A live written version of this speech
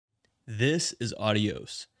This is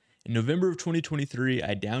Autios. In November of 2023,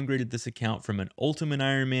 I downgraded this account from an Ultimate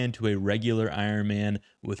Ironman to a regular Ironman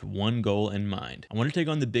with one goal in mind. I want to take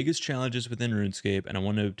on the biggest challenges within RuneScape, and I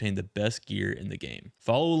want to obtain the best gear in the game.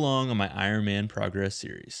 Follow along on my Ironman progress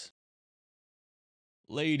series.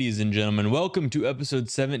 Ladies and gentlemen, welcome to episode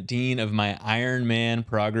 17 of my Ironman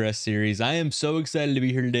progress series. I am so excited to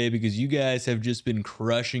be here today because you guys have just been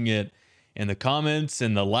crushing it in the comments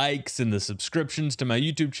and the likes and the subscriptions to my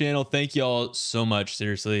YouTube channel. Thank you all so much.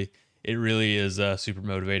 Seriously, it really is super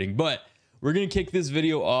motivating. But we're going to kick this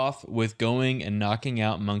video off with going and knocking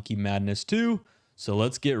out Monkey Madness 2. So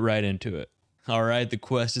let's get right into it. All right, the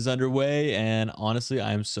quest is underway, and honestly,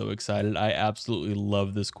 I am so excited. I absolutely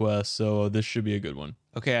love this quest, so this should be a good one.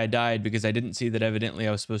 Okay, I died because I didn't see that evidently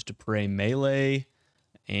I was supposed to pray melee,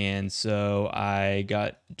 and so I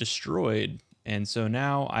got destroyed. And so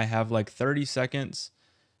now I have like 30 seconds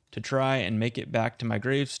to try and make it back to my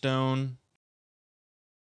gravestone.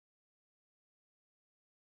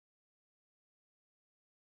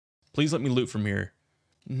 Please let me loot from here.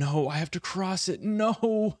 No, I have to cross it.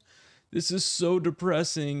 No, this is so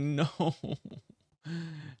depressing. No,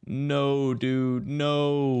 no, dude,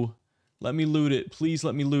 no. Let me loot it. Please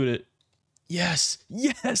let me loot it. Yes,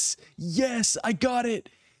 yes, yes, I got it.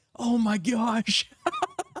 Oh my gosh.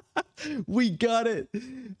 We got it.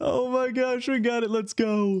 Oh my gosh, we got it. Let's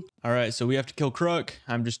go. All right, so we have to kill Crook.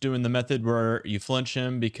 I'm just doing the method where you flinch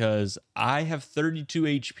him because I have 32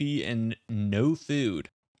 HP and no food.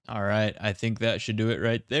 All right, I think that should do it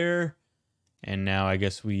right there. And now I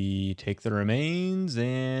guess we take the remains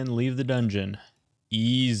and leave the dungeon.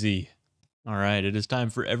 Easy. All right, it is time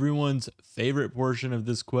for everyone's favorite portion of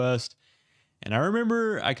this quest. And I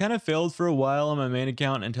remember I kind of failed for a while on my main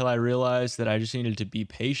account until I realized that I just needed to be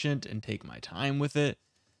patient and take my time with it.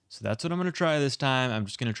 So that's what I'm going to try this time. I'm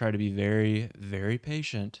just going to try to be very, very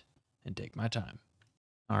patient and take my time.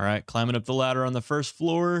 All right, climbing up the ladder on the first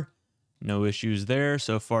floor. No issues there.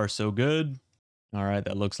 So far, so good. All right,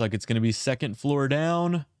 that looks like it's going to be second floor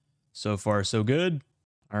down. So far, so good.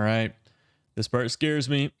 All right, this part scares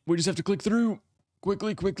me. We just have to click through.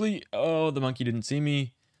 Quickly, quickly. Oh, the monkey didn't see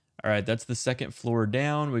me. All right, that's the second floor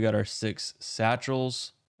down. We got our 6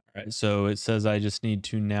 satchels. All right, so it says I just need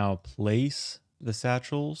to now place the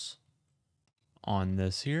satchels on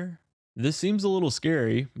this here. This seems a little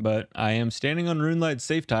scary, but I am standing on RuneLight's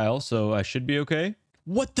safe tile, so I should be okay.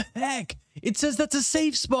 What the heck? It says that's a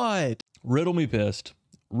safe spot. Riddle me pissed.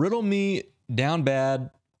 Riddle me down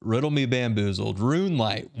bad. Riddle me bamboozled.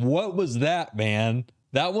 RuneLight, what was that, man?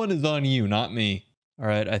 That one is on you, not me. All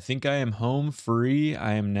right, I think I am home free.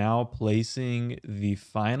 I am now placing the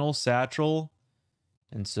final satchel.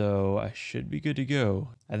 And so I should be good to go.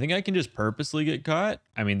 I think I can just purposely get caught.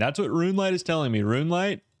 I mean, that's what RuneLight is telling me.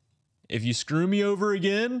 RuneLight, if you screw me over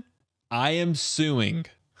again, I am suing.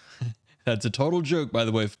 That's a total joke, by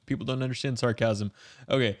the way, if people don't understand sarcasm.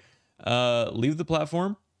 Okay, leave the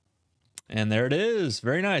platform. And there it is.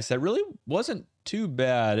 Very nice. That really wasn't too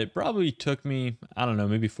bad. It probably took me, I don't know,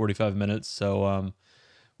 maybe 45 minutes. So,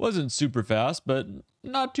 wasn't super fast, but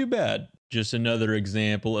not too bad. Just another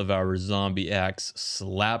example of our zombie axe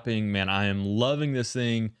slapping. Man, I am loving this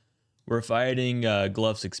thing. We're fighting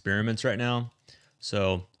Gluff's experiments right now.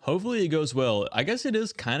 So hopefully it goes well. I guess it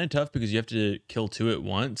is kind of tough because you have to kill 2 at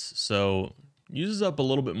once. So uses up a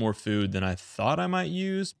little bit more food than I thought I might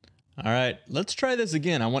use. All right, let's try this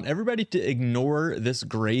again. I want everybody to ignore this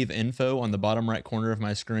grave info on the bottom right corner of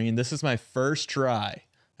my screen. This is my first try,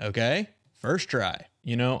 okay? First try.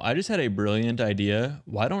 You know, I just had a brilliant idea.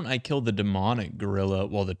 Why don't I kill the demonic gorilla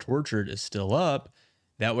while the tortured is still up?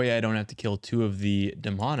 That way I don't have to kill 2 of the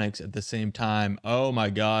demonics at the same time. Oh my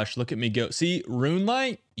gosh, look at me go. See,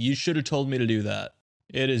 RuneLight, you should have told me to do that.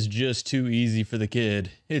 It is just too easy for the kid.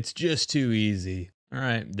 It's just too easy. All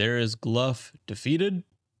right, there is Gluff defeated.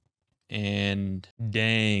 And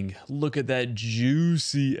dang, look at that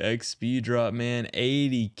juicy XP drop, man.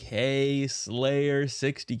 80k Slayer,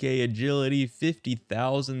 60k Agility,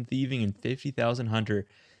 50,000 Thieving, and 50,000 Hunter.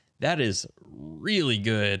 That is really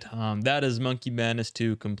good. That is Monkey Madness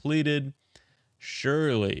 2 completed.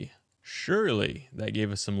 Surely that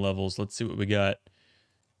gave us some levels. Let's see what we got.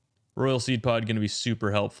 Royal Seed Pod going to be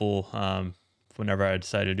super helpful whenever I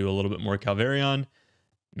decide to do a little bit more Calvarion.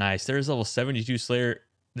 Nice. There's level 72 Slayer.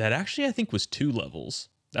 That actually, I think, was 2 levels.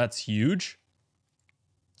 That's huge.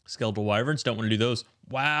 Skeletal Wyverns, don't want to do those.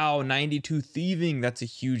 Wow, 92 Thieving. That's a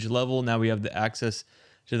huge level. Now we have the access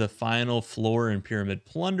to the final floor in Pyramid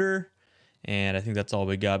Plunder. And I think that's all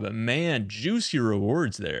we got. But man, juicy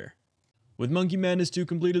rewards there. With Monkey Madness 2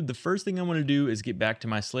 completed, the first thing I want to do is get back to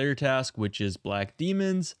my Slayer task, which is Black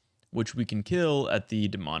Demons. which we can kill at the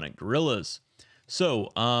demonic gorillas. So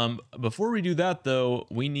before we do that though,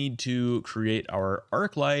 we need to create our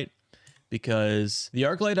arc light, because the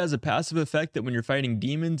arc light has a passive effect that when you're fighting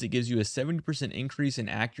demons, it gives you a 70% increase in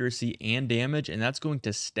accuracy and damage, and that's going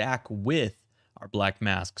to stack with our black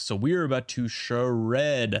mask. So we are about to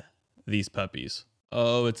shred these puppies.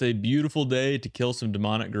 Oh, it's a beautiful day to kill some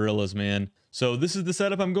demonic gorillas, man. So this is the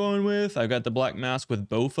setup I'm going with. I've got the black mask with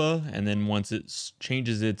Bofa, and then once it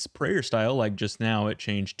changes its prayer style, like just now it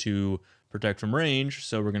changed to protect from range,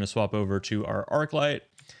 so we're going to swap over to our arc light,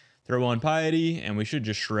 throw on piety, and we should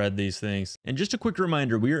just shred these things. And just a quick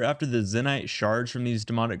reminder, we are after the Zenyte shards from these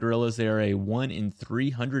demonic gorillas. They are a 1 in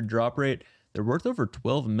 300 drop rate. They're worth over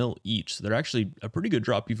 12 mil each, so they're actually a pretty good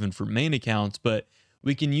drop even for main accounts, but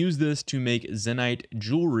we can use this to make Zenyte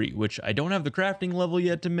jewelry, which I don't have the crafting level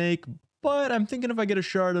yet to make, but I'm thinking if I get a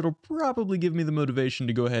shard, it'll probably give me the motivation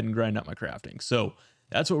to go ahead and grind out my crafting. So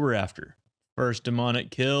that's what we're after. First demonic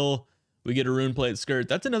kill. We get a rune plate skirt.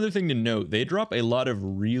 That's another thing to note. They drop a lot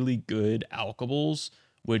of really good alchables,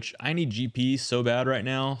 which I need GP so bad right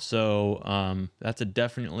now. So that's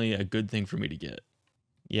definitely a good thing for me to get.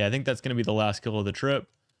 Yeah, I think that's going to be the last kill of the trip.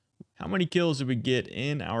 How many kills did we get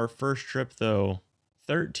in our first trip though?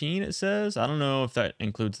 13 it says. I don't know if that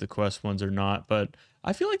includes the quest ones or not, but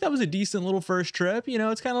I feel like that was a decent little first trip. You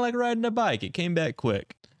know, it's kind of like riding a bike. It came back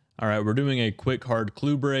quick. All right, we're doing a quick hard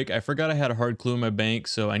clue break. I forgot I had a hard clue in my bank,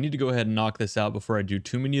 so I need to go ahead and knock this out before I do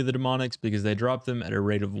too many of the demonics, because they drop them at a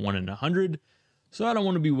rate of 1 in 100, so I don't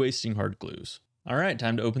want to be wasting hard clues. All right,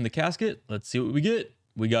 time to open the casket. Let's see what we get.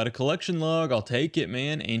 We got a collection log. I'll take it,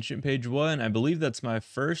 man. Ancient page 1. I believe that's my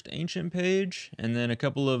first ancient page, and then a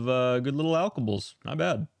couple of good little alchables. Not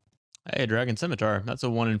bad. Hey, Dragon Scimitar. That's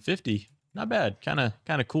a 1 in 50. Not bad. Kind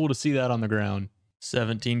of cool to see that on the ground.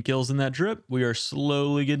 17 kills in that trip. We are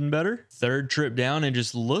slowly getting better. Third trip down, and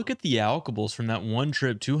just look at the alchables from that one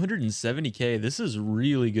trip. 270k. This is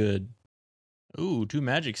really good. Ooh, 2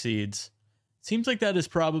 magic seeds. Seems like that is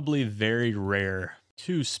probably very rare.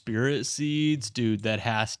 2 spirit seeds. Dude, that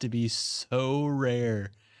has to be so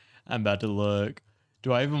rare. I'm about to look.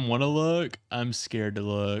 Do I even want to look? I'm scared to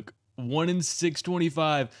look. 1 in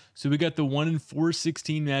 625. So we got the 1 in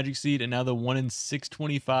 416 magic seed, and now the 1 in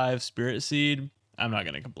 625 spirit seed. I'm not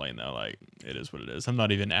going to complain though. Like, it is what it is. I'm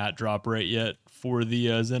not even at drop rate yet for the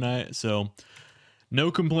Zenyte, so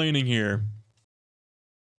no complaining here.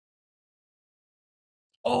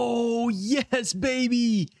 Oh, yes,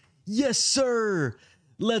 baby. Yes, sir.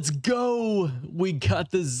 Let's go. We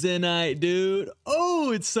got the Zenyte, dude.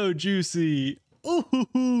 Oh, it's so juicy.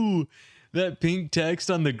 Ooh, that pink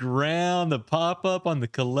text on the ground, the pop-up on the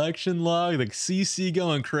collection log, the CC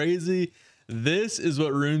going crazy. This is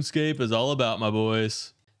what RuneScape is all about, my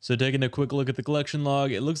boys. So taking a quick look at the collection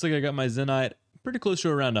log, it looks like I got my Zenyte pretty close to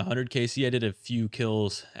around 100k. See, I did a few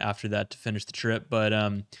kills after that to finish the trip, but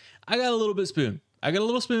I got a little bit spooned. I got a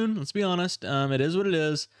little spooned, let's be honest. It is what it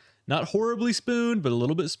is. Not horribly spooned, but a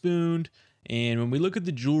little bit spooned. And when we look at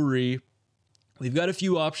the jewelry, we've got a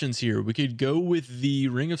few options here. We could go with the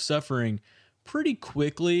Ring of Suffering pretty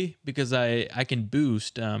quickly because I can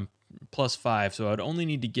boost +5, so I'd only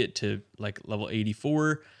need to get to like level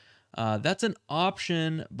 84. That's an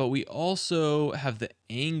option, but we also have the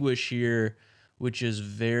Anguish here, which is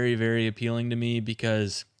very, very appealing to me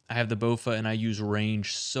because I have the Bofa and I use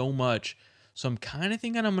range so much. So I'm kind of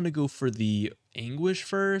thinking I'm going to go for the Anguish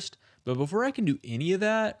first, but before I can do any of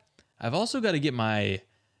that, I've also got to get my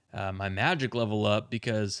my magic level up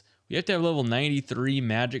because we have to have level 93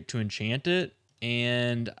 magic to enchant it.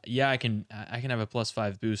 And yeah, I can have a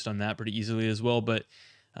 +5 boost on that pretty easily as well, but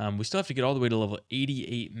we still have to get all the way to level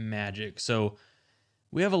 88 magic. So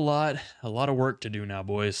we have a lot of work to do now,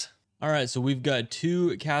 boys. All right, so we've got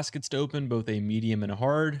 2 caskets to open, both a medium and a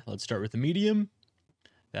hard. Let's start with the medium.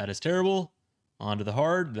 That is terrible. On to the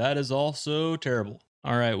hard. That is also terrible.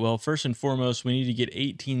 All right, well, first and foremost, we need to get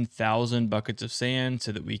 18,000 buckets of sand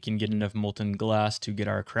so that we can get enough molten glass to get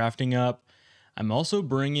our crafting up. I'm also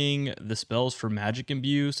bringing the spells for magic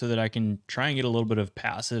imbue so that I can try and get a little bit of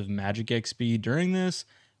passive magic XP during this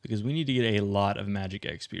because we need to get a lot of magic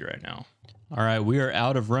XP right now. All right, we are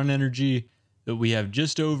out of run energy, but we have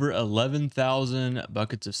just over 11,000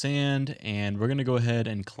 buckets of sand, and we're going to go ahead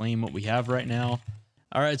and claim what we have right now.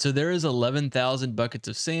 All right, so there is 11,000 buckets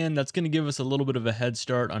of sand. That's going to give us a little bit of a head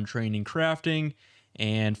start on training crafting.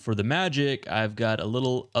 And for the magic, I've got a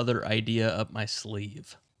little other idea up my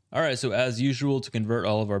sleeve. All right, so as usual, to convert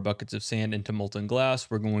all of our buckets of sand into molten glass,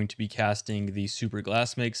 we're going to be casting the Super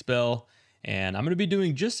Glass Make spell. And I'm going to be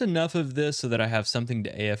doing just enough of this so that I have something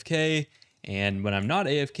to AFK. And when I'm not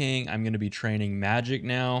AFKing, I'm going to be training magic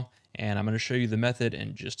now. and I'm going to show you the method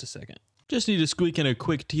in just a second. Just need to squeak in a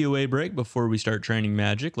quick TOA break before we start training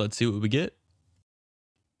magic. Let's see what we get.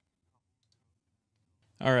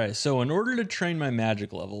 Alright, so in order to train my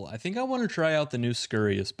magic level, I think I want to try out the new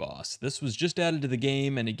Scurrius boss. This was just added to the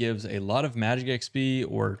game and it gives a lot of magic XP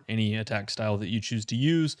or any attack style that you choose to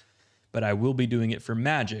use, but I will be doing it for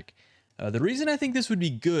magic. The reason I think this would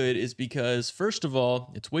be good is because, first of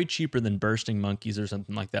all, it's way cheaper than bursting monkeys or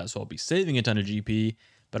something like that, so I'll be saving a ton of GP,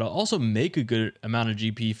 but I'll also make a good amount of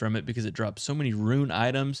GP from it because it drops so many rune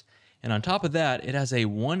items, and on top of that, it has a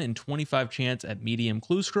 1 in 25 chance at medium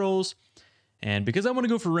clue scrolls. And because I want to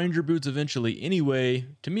go for ranger boots eventually anyway,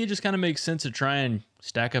 to me it just kind of makes sense to try and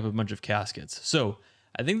stack up a bunch of caskets. So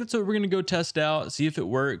I think that's what we're going to go test out, see if it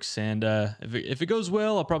works, and if it goes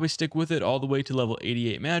well, I'll probably stick with it all the way to level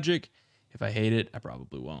 88 magic. If I hate it, I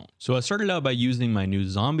probably won't. So I started out by using my new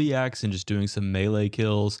zombie axe and just doing some melee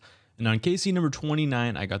kills. And on KC number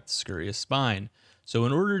 29, I got the Scurrius Spine. So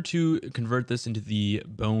in order to convert this into the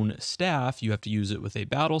bone staff, you have to use it with a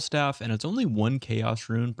battle staff, and it's only 1 chaos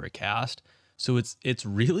rune per cast. So it's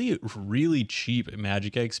really, really cheap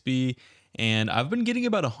magic XP, and I've been getting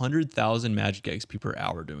about 100,000 magic XP per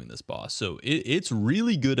hour doing this boss. So it's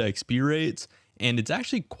really good XP rates, and it's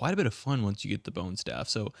actually quite a bit of fun once you get the bone staff.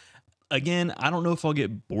 So again, I don't know if I'll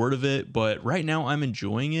get bored of it, but right now I'm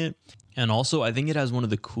enjoying it. And also, I think it has one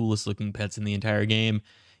of the coolest looking pets in the entire game.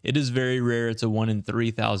 It is very rare. It's a 1 in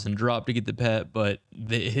 3,000 drop to get the pet, but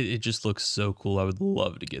it just looks so cool. I would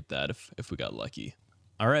love to get that if we got lucky.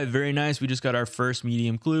 All right, very nice. We just got our first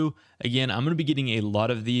medium clue. Again, I'm going to be getting a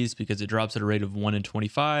lot of these because it drops at a rate of 1 in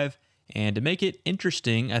 25. And to make it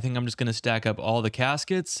interesting, I think I'm just going to stack up all the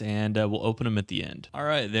caskets and we'll open them at the end. All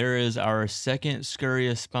right, there is our second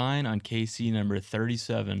Scurrius Spine on KC number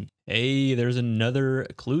 37. Hey, there's another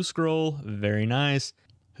clue scroll. Very nice.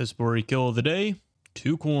 Hespori kill of the day.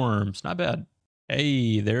 2 Quorms. Not bad.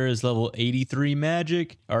 Hey, there is level 83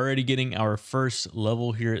 magic. Already getting our first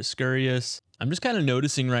level here at Scurrius. I'm just kind of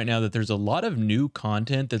noticing right now that there's a lot of new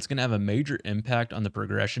content that's going to have a major impact on the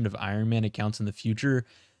progression of Ironman accounts in the future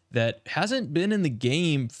that hasn't been in the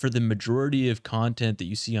game for the majority of content that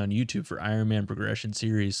you see on YouTube for Ironman progression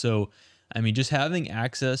series. So, I mean, just having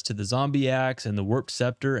access to the Zombie Axe and the Warped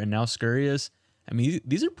Scepter and now Scurrius, I mean,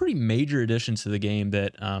 these are pretty major additions to the game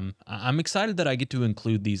that I'm excited that I get to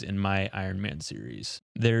include these in my Ironman series.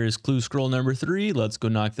 There's clue scroll number 3. Let's go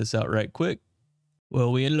knock this out right quick.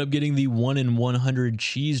 Well, we ended up getting the 1 in 100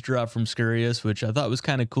 cheese drop from Scurrius, which I thought was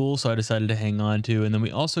kind of cool, so I decided to hang on to. And then we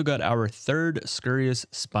also got our third Scurrius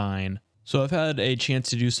Spine. So I've had a chance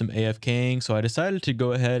to do some AFKing, so I decided to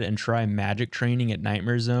go ahead and try magic training at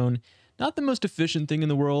Nightmare Zone. Not the most efficient thing in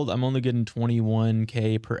the world. I'm only getting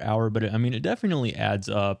 21k per hour, but I mean, it definitely adds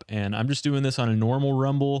up. And I'm just doing this on a normal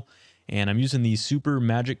rumble. And I'm using these super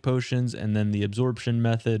magic potions and then the absorption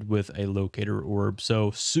method with a locator orb.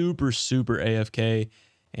 So super AFK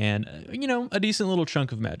and, you know, a decent little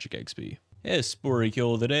chunk of magic XP. Hespori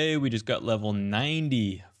kill of the day. We just got level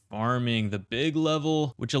 90, farming the big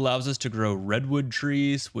level, which allows us to grow redwood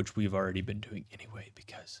trees, which we've already been doing anyway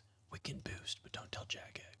because we can boost, but don't tell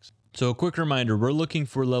Jagex. So a quick reminder, we're looking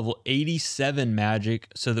for level 87 magic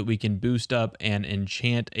so that we can boost up and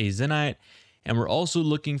enchant a Zenyte. And we're also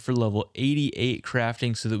looking for level 88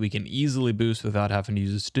 crafting so that we can easily boost without having to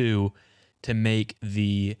use a stew to make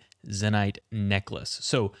the Zenyte necklace.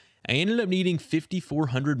 So I ended up needing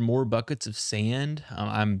 5,400 more buckets of sand.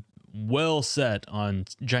 I'm well set on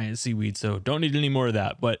giant seaweed, so don't need any more of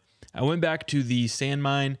that. But I went back to the sand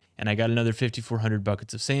mine and I got another 5,400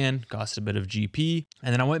 buckets of sand, cost a bit of GP.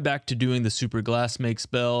 And then I went back to doing the super glass make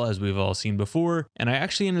spell as we've all seen before. And I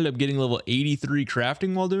actually ended up getting level 83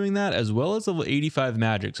 crafting while doing that, as well as level 85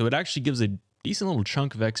 magic. So it actually gives a decent little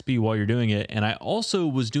chunk of XP while you're doing it. And I also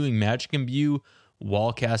was doing magic imbue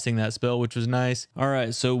while casting that spell, which was nice. All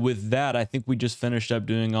right, so with that, I think we just finished up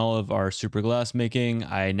doing all of our super glass making.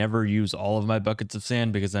 I never use all of my buckets of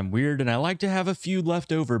sand because I'm weird and I like to have a few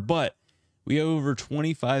left over, but we have over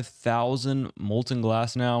 25,000 molten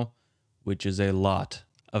glass now, which is a lot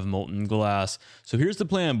of molten glass. So here's the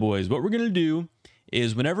plan, boys. What we're gonna do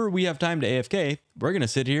is whenever we have time to AFK, we're gonna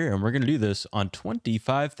sit here and we're gonna do this on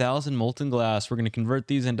 25,000 molten glass. We're gonna convert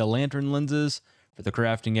these into lantern lenses for the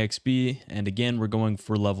crafting XP. And again, we're going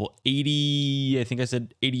for level 80, I think I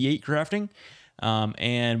said 88 crafting.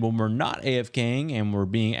 And when we're not AFKing and we're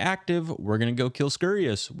being active, we're going to go kill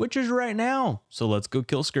Scurrius, which is right now. So let's go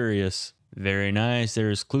kill Scurrius. Very nice.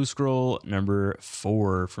 There's clue scroll number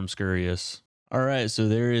 4 from Scurrius. All right, so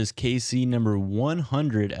there is KC number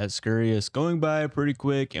 100 at Scurious, going by pretty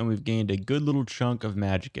quick, and we've gained a good little chunk of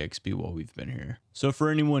magic XP while we've been here. So for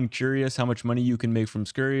anyone curious how much money you can make from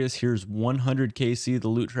Scurious, here's 100 KC. The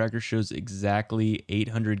loot tracker shows exactly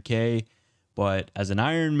 800K, but as an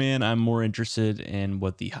Ironman, I'm more interested in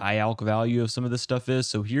what the high alch value of some of this stuff is.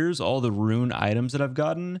 So here's all the rune items that I've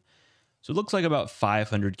gotten. So it looks like about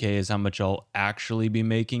 500K is how much I'll actually be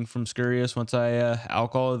making from Scurious once I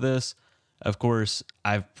alch all of this. Of course,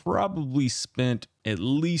 I've probably spent at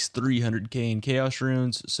least 300K in Chaos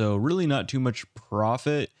Runes, so really not too much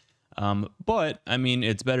profit. But, I mean,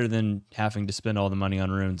 it's better than having to spend all the money on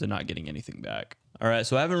runes and not getting anything back. All right,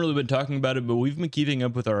 so I haven't really been talking about it, but we've been keeping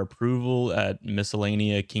up with our approval at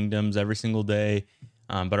Miscellanea Kingdoms every single day.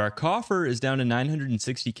 But our coffer is down to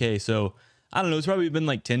 960K, so I don't know, it's probably been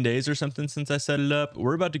like 10 days or something since I set it up.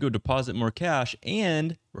 We're about to go deposit more cash,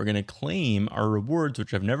 and we're going to claim our rewards,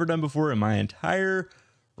 which I've never done before in my entire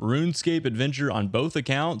RuneScape adventure on both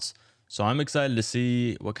accounts. So I'm excited to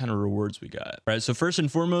see what kind of rewards we got. All right, so first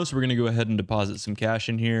and foremost, we're going to go ahead and deposit some cash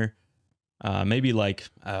in here. Maybe like,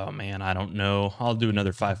 oh man, I don't know. I'll do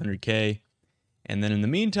another 500K. And then in the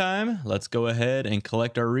meantime, let's go ahead and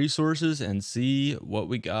collect our resources and see what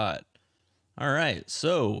we got. All right,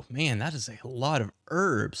 so, man, that is a lot of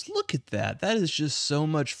herbs. Look at that. That is just so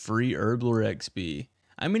much free herblore XP.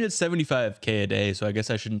 I mean, it's 75K a day, so I guess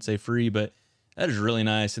I shouldn't say free, but that is really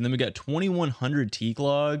nice. And then we got 2,100 teak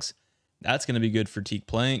logs. That's going to be good for teak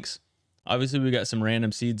planks. Obviously, we got some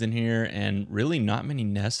random seeds in here and really not many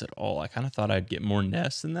nests at all. I kind of thought I'd get more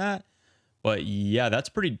nests than that. But yeah, that's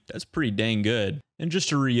pretty dang good. And just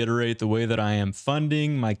to reiterate, the way that I am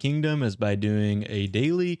funding my kingdom is by doing a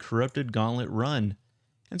daily corrupted gauntlet run.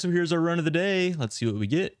 And so here's our run of the day. Let's see what we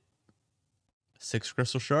get. 6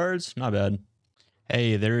 crystal shards, not bad.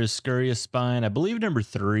 Hey, there is Scurious Spine, I believe number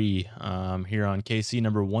 3, here on KC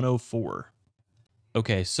number 104.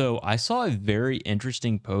 Okay, so I saw a very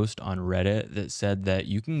interesting post on Reddit that said that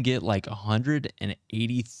you can get like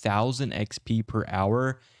 180,000 XP per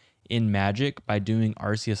hour in Magic by doing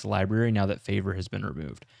RCS Library now that Favor has been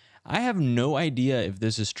removed. I have no idea if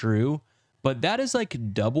this is true, but that is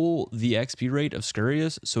like double the XP rate of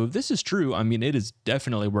Scurious. So if this is true, I mean, it is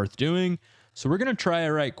definitely worth doing. So we're going to try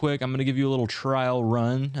it right quick. I'm going to give you a little trial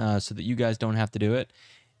run so that you guys don't have to do it.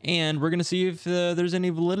 And we're going to see if there's any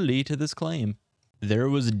validity to this claim. There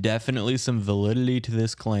was definitely some validity to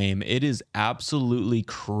this claim. It is absolutely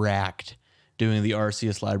cracked doing the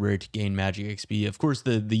RCS library to gain magic XP. Of course,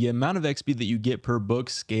 the amount of XP that you get per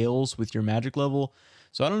book scales with your magic level.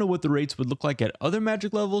 So I don't know what the rates would look like at other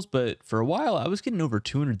magic levels, but for a while I was getting over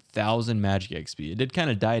 200,000 magic XP. It did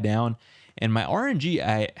kind of die down, and my RNG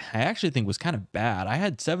I actually think was kind of bad. I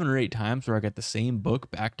had 7 or 8 times where I got the same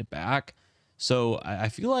book back to back. So I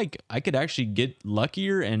feel like I could actually get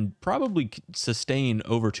luckier and probably sustain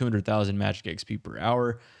over 200,000 magic XP per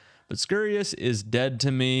hour. But Scurious is dead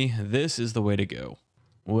to me. This is the way to go.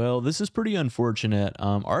 Well, this is pretty unfortunate.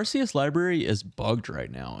 RCS Library is bugged right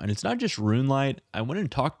now, and it's not just RuneLight. I went and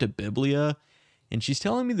talked to Biblia, and she's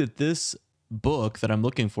telling me that this book that I'm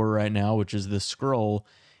looking for right now, which is this scroll,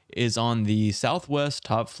 is on the southwest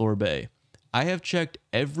top floor bay. I have checked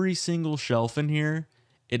every single shelf in here.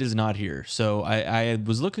 It is not here. So I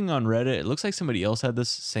was looking on Reddit. It looks like somebody else had this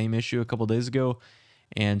same issue a couple days ago.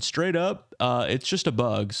 And straight up, it's just a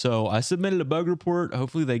bug. So I submitted a bug report.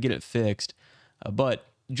 Hopefully they get it fixed. But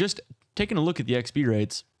just taking a look at the XP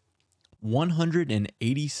rates,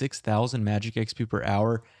 186,000 magic XP per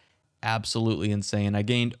hour. Absolutely insane. I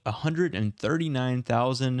gained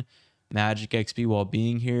 139,000 magic XP while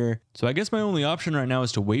being here. So I guess my only option right now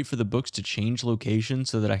is to wait for the books to change location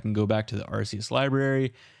so that I can go back to the RCS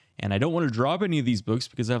library. And I don't want to drop any of these books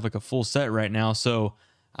because I have like a full set right now. So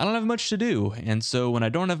I don't have much to do. And so when I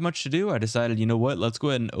don't have much to do, I decided, you know what, let's go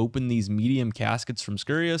ahead and open these medium caskets from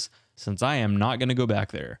Scurious since I am not going to go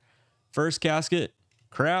back there. First casket,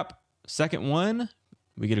 crap. Second one,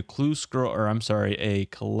 we get a clue scroll, or I'm sorry, a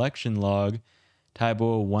collection log.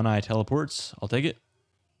 Taibo One Eye teleports. I'll take it.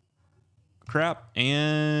 Crap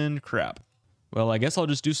and crap. Well, I guess I'll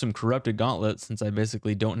just do some corrupted gauntlets since I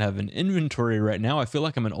basically don't have an inventory right now. I feel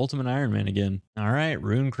like I'm an ultimate Ironman again. All right,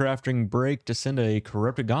 rune crafting break to send a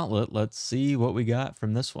corrupted gauntlet. Let's see what we got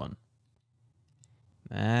from this one.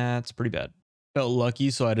 That's pretty bad. Felt lucky,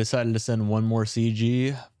 so I decided to send one more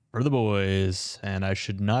CG for the boys. And I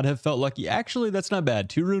should not have felt lucky. Actually, that's not bad.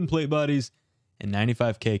 2 rune plate bodies and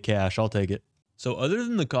 95k cash. I'll take it. So other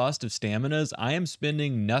than the cost of staminas, I am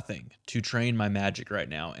spending nothing to train my magic right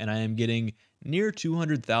now. And I am getting near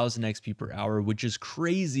 200,000 XP per hour, which is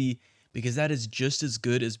crazy because that is just as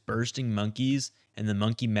good as bursting monkeys and the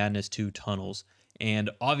Monkey Madness 2 tunnels. And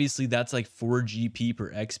obviously that's like 4 GP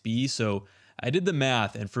per XP. So I did the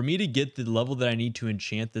math, and for me to get the level that I need to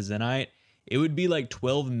enchant the Zenyte, it would be like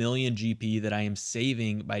 12 million GP that I am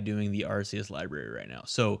saving by doing the RCS library right now.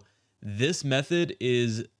 So this method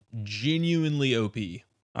is genuinely OP.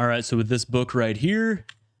 All right, so with this book right here,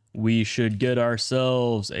 we should get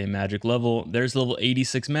ourselves a magic level. There's level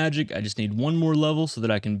 86 magic. I just need one more level so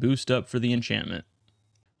that I can boost up for the enchantment.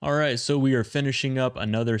 All right, so we are finishing up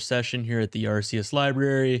another session here at the RCS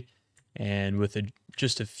library, and with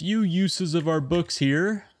just a few uses of our books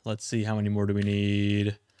here. Let's see, how many more do we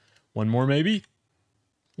need? One more maybe?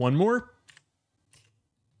 One more?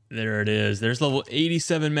 There it is. There's level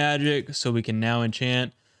 87 magic, so we can now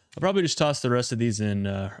enchant. I'll probably just toss the rest of these in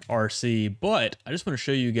RC, but I just want to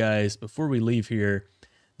show you guys before we leave here,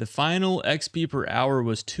 the final XP per hour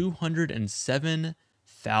was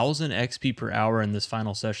 207,000 XP per hour in this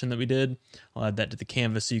final session that we did. I'll add that to the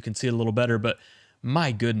canvas so you can see it a little better, but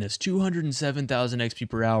my goodness, 207,000 XP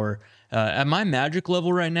per hour. At my magic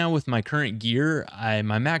level right now with my current gear,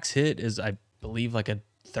 my max hit is, I believe, like a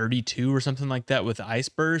 32 or something like that with Ice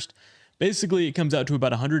Burst. Basically, it comes out to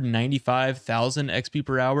about 195,000 XP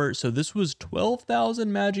per hour. So this was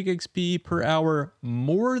 12,000 magic XP per hour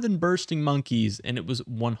more than bursting monkeys, and it was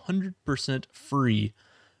 100% free,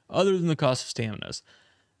 other than the cost of staminas.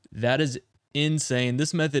 That is insane.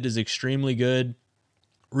 This method is extremely good.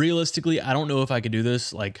 Realistically, I don't know if I could do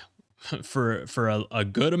this like for a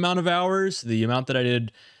good amount of hours. The amount that I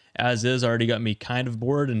did as is already got me kind of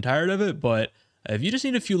bored and tired of it, but if you just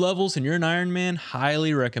need a few levels and you're an Ironman,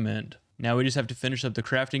 highly recommend. Now we just have to finish up the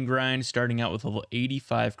crafting grind, starting out with level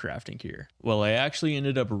 85 crafting here. Well, I actually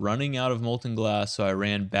ended up running out of molten glass, so I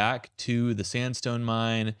ran back to the sandstone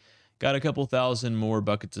mine, got a couple thousand more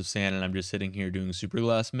buckets of sand, and I'm just sitting here doing super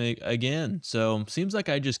glass make again. So seems like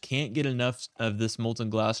I just can't get enough of this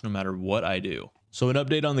molten glass no matter what I do. So an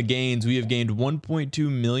update on the gains, we have gained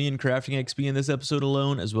 1.2 million crafting XP in this episode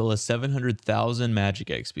alone, as well as 700,000 magic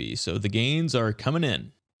XP. So the gains are coming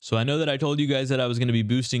in. So I know that I told you guys that I was going to be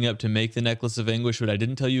boosting up to make the Necklace of Anguish, but I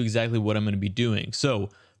didn't tell you exactly what I'm going to be doing. So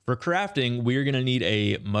for crafting, we're going to need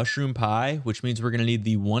a mushroom pie, which means we're going to need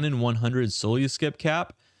the 1 in 100 Solia skip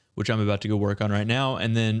cap, which I'm about to go work on right now.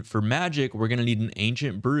 And then for magic, we're going to need an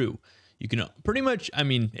ancient brew. You can pretty much, I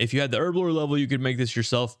mean, if you had the herblore level, you could make this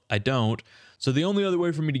yourself. I don't. So the only other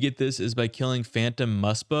way for me to get this is by killing Phantom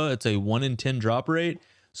Muspa. It's a 1 in 10 drop rate.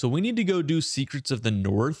 So we need to go do Secrets of the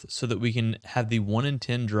North so that we can have the 1 in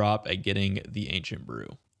 10 drop at getting the ancient brew.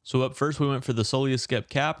 So up first, we went for the Solia skip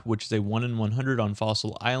cap, which is a 1 in 100 on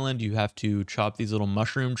Fossil Island. You have to chop these little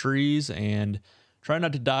mushroom trees and try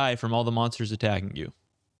not to die from all the monsters attacking you.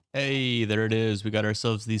 Hey, there it is. We got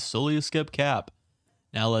ourselves the Solia skip cap.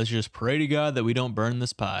 Now let's just pray to God that we don't burn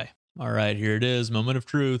this pie. All right, here it is. Moment of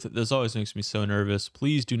truth. This always makes me so nervous.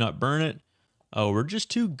 Please do not burn it. Oh, we're just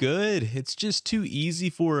too good. It's just too easy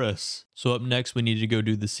for us. So up next, we need to go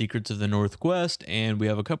do the Secrets of the North quest, and we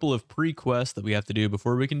have a couple of pre-quests that we have to do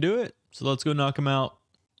before we can do it. So let's go knock them out.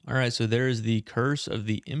 All right, so there is the Curse of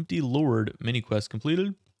the Empty Lord mini quest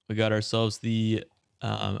completed. We got ourselves the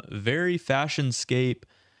Very Fashionscape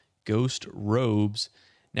Ghost Robes.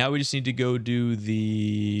 Now we just need to go do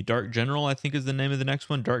the Dark General, I think is the name of the next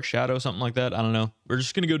one. Dark Shadow, something like that. I don't know. We're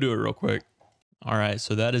just going to go do it real quick. All right,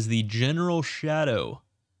 so that is the General Shadow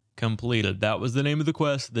completed. That was the name of the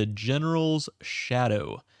quest, the General's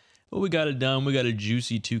Shadow. Well, we got it done. We got a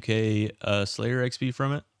juicy 2k Slayer XP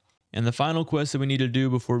from it. And the final quest that we need to do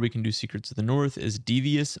before we can do Secrets of the North is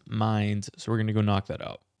Devious Mines. So we're going to go knock that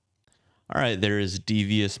out. All right, there is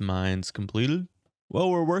Devious Mines completed. Well,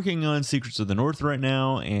 we're working on Secrets of the North right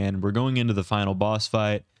now, and we're going into the final boss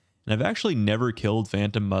fight. And I've actually never killed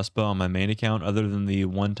Phantom Muspa on my main account other than the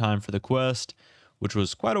one time for the quest, which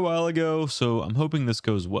was quite a while ago, so I'm hoping this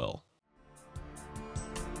goes well.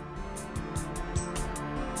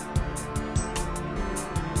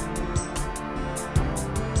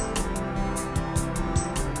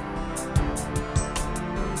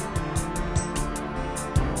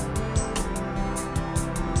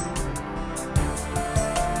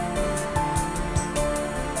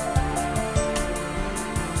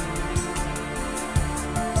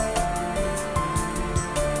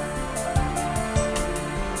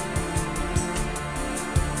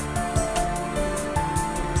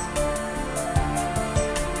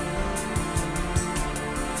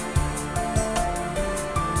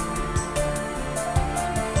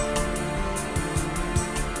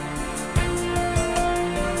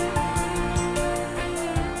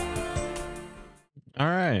 All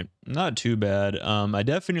right, not too bad. I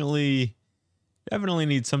definitely Definitely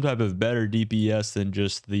need some type of better DPS than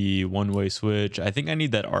just the one-way switch. I think I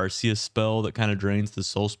need that Arceus spell that kind of drains the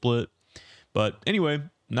soul split. But anyway,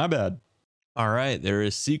 not bad. All right, there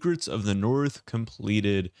is Secrets of the North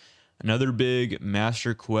completed. Another big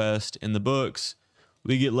master quest in the books.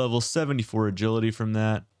 We get level 74 agility from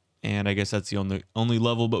that. And I guess that's the only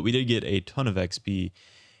level, but we did get a ton of XP.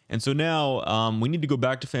 And so now we need to go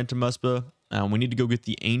back to Phantom Muspa. We need to go get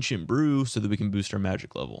the Ancient Brew so that we can boost our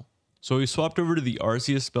magic level. So we swapped over to the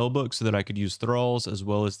Arceus spellbook so that I could use Thralls as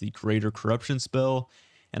well as the Greater Corruption spell.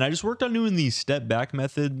 And I just worked on doing the step back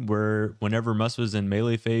method where whenever Muspa's in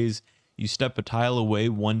melee phase, you step a tile away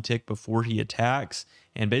 1 tick before he attacks.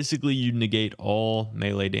 And basically you negate all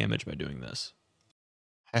melee damage by doing this.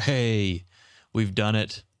 Hey, we've done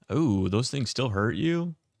it. Oh, those things still hurt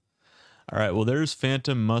you? All right, well, there's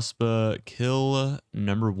Phantom Muspa kill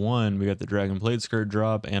number 1. We got the Dragon Blade Skirt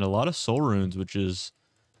drop and a lot of soul runes, which is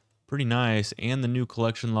pretty nice. And the new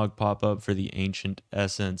collection log pop-up for the Ancient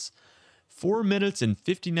Essence. 4 minutes and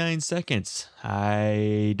 59 seconds.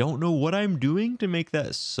 I don't know what I'm doing to make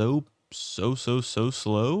that so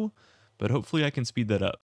slow, but hopefully I can speed that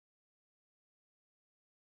up.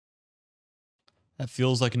 That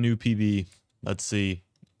feels like a new PB. Let's see.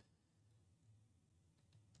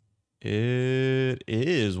 It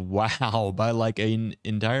is. Wow. By like an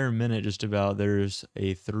entire minute, just about, there's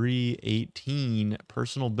a 3:18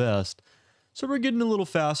 personal best. So we're getting a little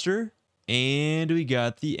faster. And we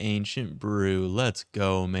got the Ancient Brew. Let's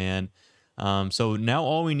go, man. So now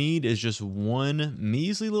all we need is just one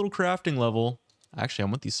measly little crafting level. Actually, I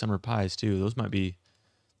want these summer pies too. Those might be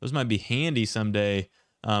handy someday.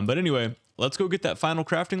 But anyway, let's go get that final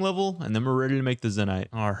crafting level, and then we're ready to make the Zenyte.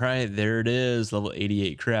 All right, there it is, level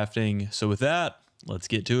 88 crafting. So with that, let's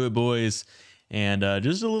get to it, boys. And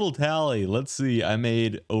just a little tally. Let's see, I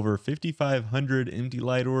made over 5,500 empty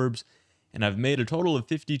light orbs, and I've made a total of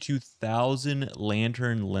 52,000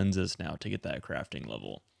 lantern lenses now to get that crafting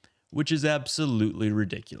level, which is absolutely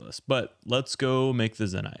ridiculous. But let's go make the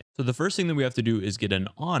Zenyte. So the first thing that we have to do is get an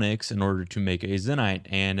onyx in order to make a Zenyte.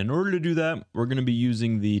 And in order to do that, we're going to be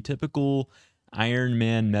using the typical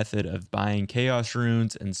Ironman method of buying chaos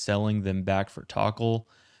runes and selling them back for Tokkul.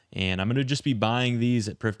 And I'm going to just be buying these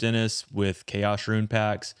at Prif Dennis with chaos rune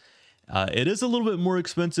packs. It is a little bit more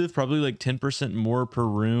expensive, probably like 10% more per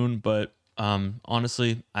rune, but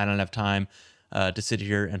honestly, I don't have time to sit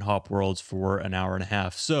here and hop worlds for an hour and a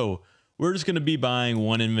half. So we're just going to be buying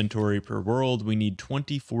 1 inventory per world. We need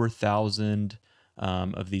 24,000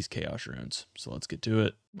 of these chaos runes. So let's get to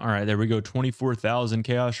it. All right, there we go. 24,000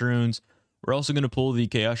 chaos runes. We're also going to pull the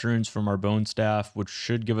chaos runes from our bone staff, which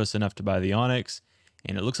should give us enough to buy the onyx.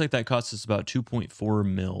 And it looks like that costs us about 2.4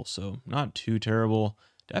 mil. So not too terrible.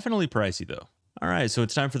 Definitely pricey though. All right, so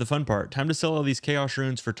it's time for the fun part. Time to sell all these chaos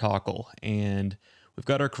runes for Tokkul. And we've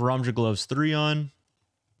got our Karamja Gloves 3 on.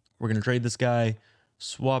 We're going to trade this guy,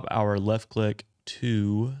 swap our left click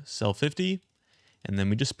to sell 50, and then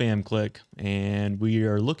we just spam click. And we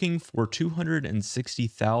are looking for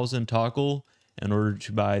 260,000 Tokkul in order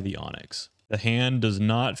to buy the onyx. The hand does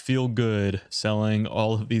not feel good selling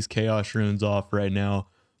all of these chaos runes off right now,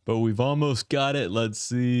 but we've almost got it. Let's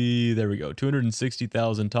see. There we go.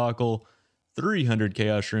 260,000 Tokkul, 300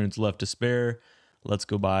 chaos runes left to spare. Let's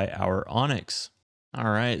go buy our onyx.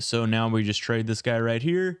 All right, so now we just trade this guy right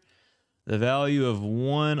here. The value of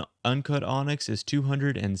 1 uncut onyx is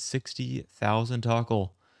 260,000 Tokkul.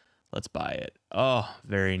 Let's buy it. Oh,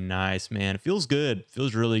 very nice, man. It feels good.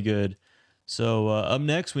 Feels really good. So up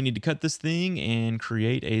next, we need to cut this thing and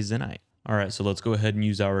create a Zenyte. All right, so let's go ahead and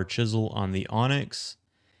use our chisel on the onyx.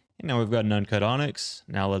 And now we've got an uncut onyx.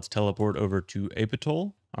 Now let's teleport over to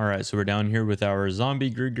Apatol. All right, so we're down here with our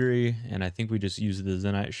zombie Grigri, and I think we just use the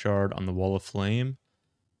Zenyte shard on the wall of flame.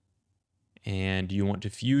 And you want to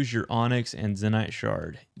fuse your onyx and Zenyte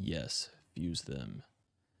shard. Yes, fuse them.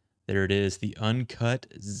 There it is, the uncut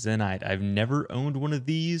Zenyte. I've never owned one of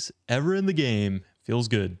these ever in the game. Feels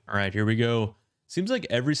good. All right, here we go. Seems like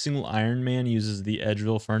every single Iron Man uses the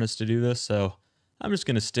Edgeville furnace to do this, so I'm just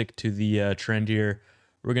going to stick to the trend here.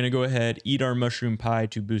 We're going to go ahead, eat our mushroom pie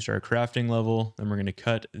to boost our crafting level. Then we're going to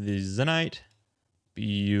cut the Zenyte.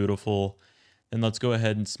 Beautiful. Then let's go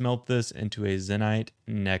ahead and smelt this into a Zenyte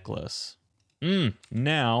necklace.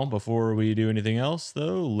 Now, before we do anything else,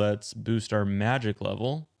 though, let's boost our magic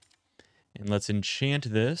level. And let's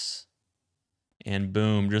enchant this. And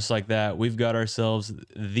boom, just like that, we've got ourselves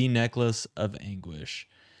the Necklace of Anguish.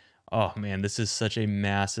 Oh, man, this is such a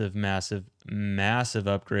massive, massive, massive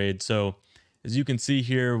upgrade. So as you can see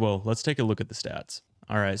here, well, let's take a look at the stats.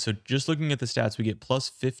 All right, so just looking at the stats, we get plus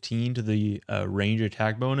 15 to the range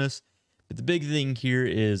attack bonus. But the big thing here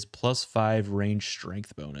is +5 range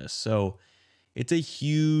strength bonus. So it's a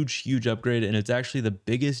huge upgrade, and it's actually the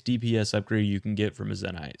biggest DPS upgrade you can get from a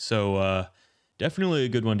Zenite. So definitely a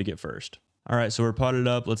good one to get first. All right, so we're potted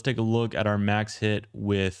up. Let's take a look at our max hit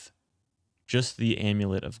with just the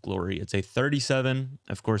Amulet of Glory. It's a 37.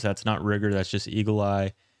 Of course, that's not Rigor, that's just Eagle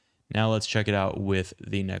Eye. Now let's check it out with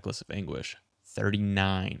the Necklace of Anguish.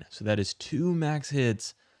 39. So that is 2 max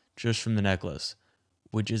hits just from the necklace,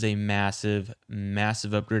 which is a massive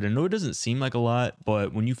upgrade. I know it doesn't seem like a lot,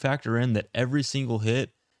 but when you factor in that every single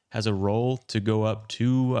hit has a roll to go up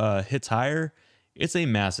 2 hits higher, it's a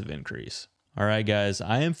massive increase. All right, guys,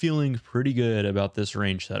 I am feeling pretty good about this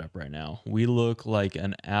range setup right now. We look like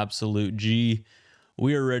an absolute G.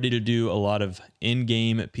 We are ready to do a lot of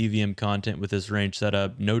in-game PVM content with this range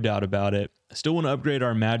setup, no doubt about it. I still want to upgrade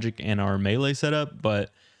our magic and our melee setup,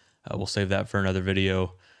 but we'll save that for another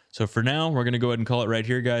video. So for now, we're going to go ahead and call it right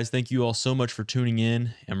here, guys. Thank you all so much for tuning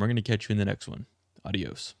in, and we're going to catch you in the next one.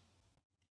 Adios.